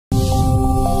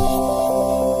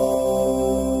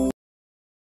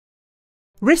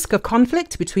Risk of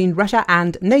conflict between Russia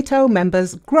and NATO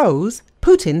members grows,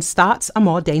 Putin starts a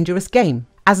more dangerous game.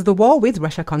 As the war with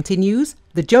Russia continues,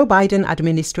 the Joe Biden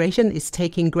administration is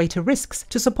taking greater risks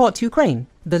to support Ukraine.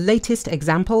 The latest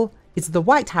example is the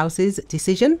White House's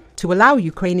decision to allow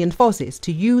Ukrainian forces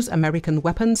to use American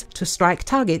weapons to strike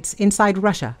targets inside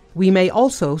Russia. We may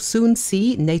also soon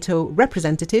see NATO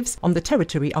representatives on the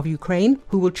territory of Ukraine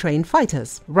who will train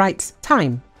fighters. Writes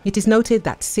Time. It is noted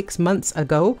that 6 months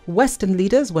ago, Western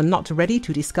leaders were not ready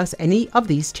to discuss any of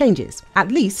these changes,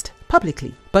 at least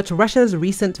publicly. But Russia's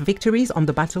recent victories on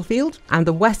the battlefield and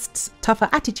the West's tougher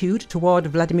attitude toward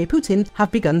Vladimir Putin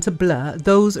have begun to blur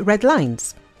those red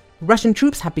lines. Russian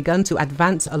troops have begun to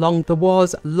advance along the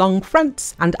war's long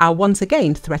fronts and are once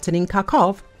again threatening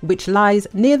Kharkov, which lies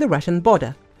near the Russian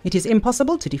border. It is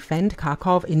impossible to defend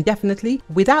Kharkov indefinitely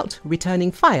without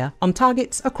returning fire on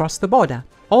targets across the border.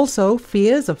 Also,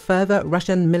 fears of further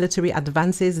Russian military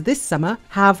advances this summer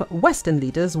have Western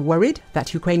leaders worried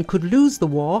that Ukraine could lose the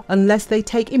war unless they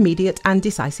take immediate and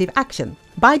decisive action.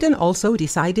 Biden also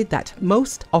decided that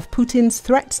most of Putin's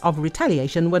threats of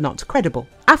retaliation were not credible.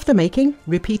 After making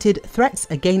repeated threats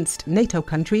against NATO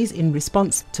countries in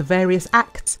response to various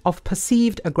acts of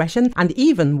perceived aggression and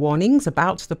even warnings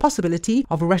about the possibility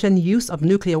of Russian use of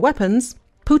nuclear weapons,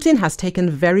 Putin has taken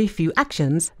very few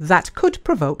actions that could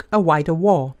provoke a wider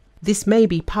war. This may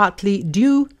be partly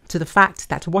due to the fact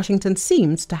that Washington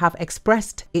seems to have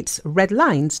expressed its red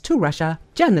lines to Russia,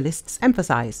 journalists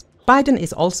emphasize. Biden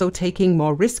is also taking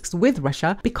more risks with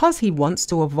Russia because he wants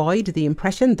to avoid the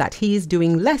impression that he is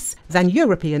doing less than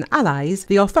European allies,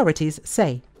 the authorities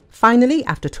say. Finally,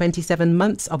 after 27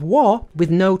 months of war, with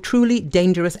no truly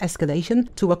dangerous escalation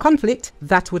to a conflict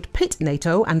that would pit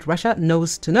NATO and Russia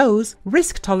nose to nose,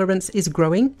 risk tolerance is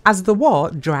growing as the war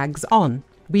drags on.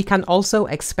 We can also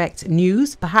expect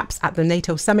news, perhaps at the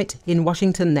NATO summit in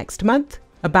Washington next month,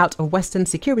 about a Western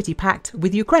security pact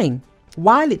with Ukraine.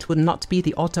 While it would not be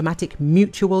the automatic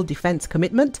mutual defense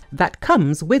commitment that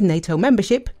comes with NATO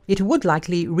membership, it would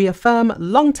likely reaffirm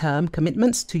long-term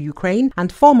commitments to Ukraine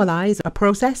and formalize a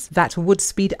process that would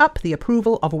speed up the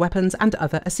approval of weapons and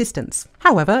other assistance.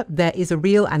 However, there is a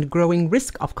real and growing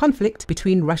risk of conflict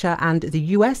between Russia and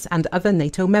the US and other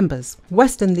NATO members.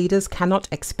 Western leaders cannot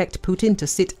expect Putin to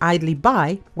sit idly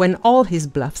by when all his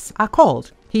bluffs are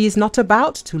called. He is not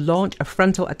about to launch a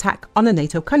frontal attack on a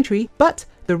NATO country, but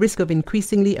the risk of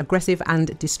increasingly aggressive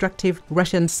and destructive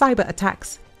Russian cyber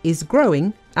attacks is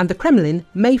growing, and the Kremlin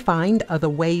may find other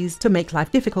ways to make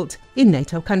life difficult in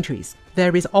NATO countries.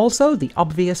 There is also the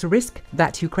obvious risk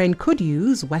that Ukraine could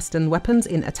use Western weapons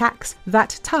in attacks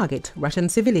that target Russian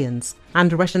civilians,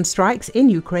 and Russian strikes in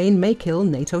Ukraine may kill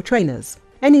NATO trainers.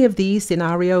 Any of these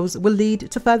scenarios will lead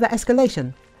to further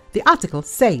escalation. The article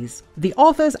says, the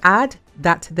authors add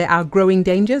that there are growing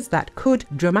dangers that could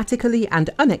dramatically and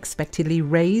unexpectedly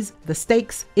raise the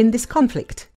stakes in this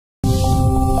conflict.